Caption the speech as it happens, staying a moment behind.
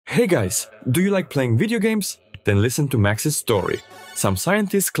Hey guys, do you like playing video games? Then listen to Max's story. Some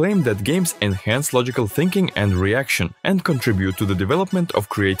scientists claim that games enhance logical thinking and reaction and contribute to the development of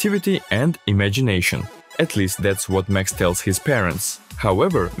creativity and imagination. At least that's what Max tells his parents.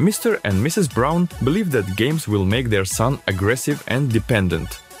 However, Mr. and Mrs. Brown believe that games will make their son aggressive and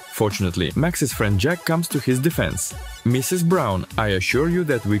dependent. Fortunately, Max's friend Jack comes to his defense. Mrs. Brown, I assure you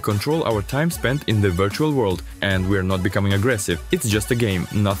that we control our time spent in the virtual world and we're not becoming aggressive. It's just a game,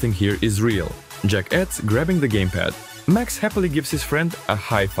 nothing here is real. Jack adds, grabbing the gamepad. Max happily gives his friend a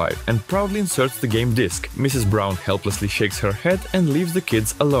high five and proudly inserts the game disc. Mrs. Brown helplessly shakes her head and leaves the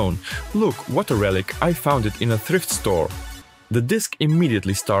kids alone. Look, what a relic, I found it in a thrift store. The disc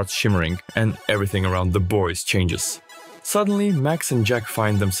immediately starts shimmering and everything around the boys changes. Suddenly, Max and Jack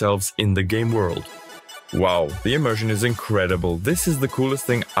find themselves in the game world. Wow, the immersion is incredible. This is the coolest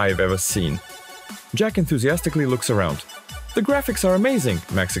thing I've ever seen. Jack enthusiastically looks around. The graphics are amazing,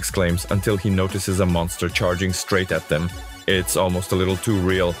 Max exclaims until he notices a monster charging straight at them. It's almost a little too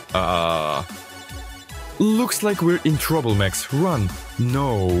real. Looks like we're in trouble, Max. Run!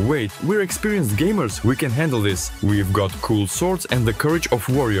 No, wait, we're experienced gamers. We can handle this. We've got cool swords and the courage of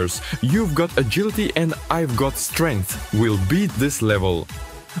warriors. You've got agility and I've got strength. We'll beat this level.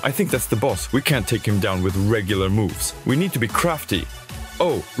 I think that's the boss. We can't take him down with regular moves. We need to be crafty.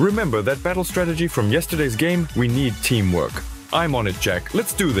 Oh, remember that battle strategy from yesterday's game? We need teamwork. I'm on it, Jack.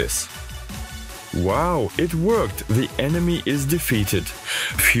 Let's do this. Wow, it worked! The enemy is defeated.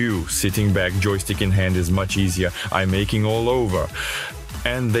 Phew, sitting back joystick in hand is much easier. I'm aching all over.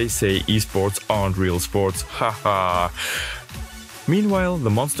 And they say esports aren't real sports. Haha. Meanwhile, the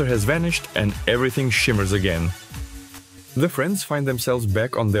monster has vanished and everything shimmers again. The friends find themselves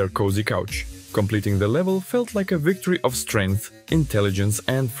back on their cozy couch. Completing the level felt like a victory of strength, intelligence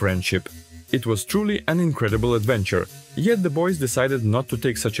and friendship. It was truly an incredible adventure, yet the boys decided not to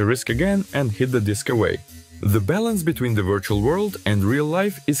take such a risk again and hid the disc away. The balance between the virtual world and real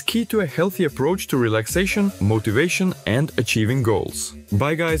life is key to a healthy approach to relaxation, motivation and achieving goals.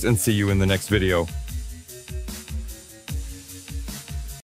 Bye guys and see you in the next video.